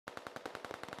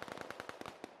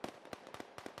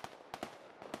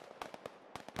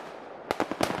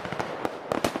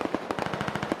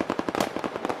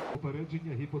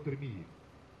попередження гіпотермії.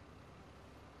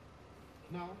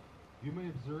 Now, you may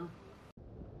observe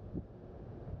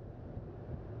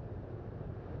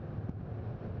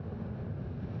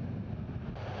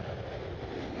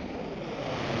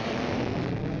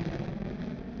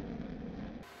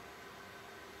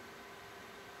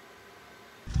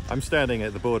I'm standing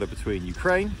at the border between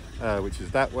Ukraine, which is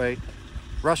that way,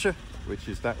 Russia, which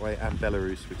is that way, and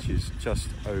Belarus, which is just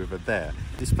over there.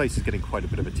 This place is getting quite a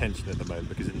bit of attention at the moment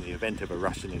because in the event of a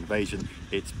Russian invasion,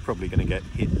 it's probably going to get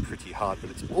hit pretty hard, but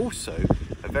it's also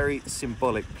a very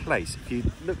symbolic place. If you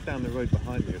look down the road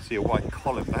behind me, you'll see a white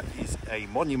column. That is a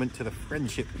monument to the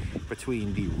friendship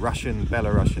between the Russian,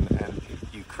 Belarusian and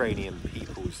Ukrainian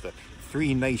peoples, the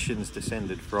three nations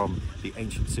descended from the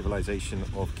ancient civilization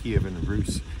of Kievan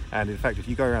Rus. And in fact, if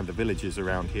you go around the villages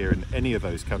around here in any of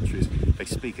those countries, they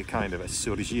speak a kind of a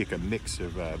surjik, a mix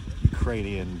of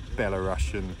Ukrainian,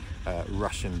 Belarusian,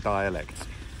 Russian dialects.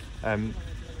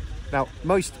 Now,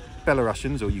 most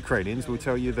Belarusians or Ukrainians will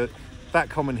tell you that that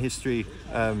common history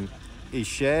is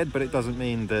shared, but it doesn't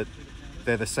mean that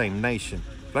they're the same nation.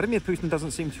 Vladimir Putin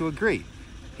doesn't seem to agree.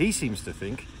 He seems to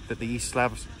think that the East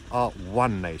Slavs are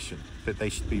one nation, that they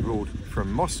should be ruled from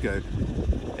Moscow,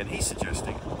 and he's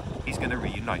suggesting he's going to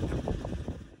reunite them.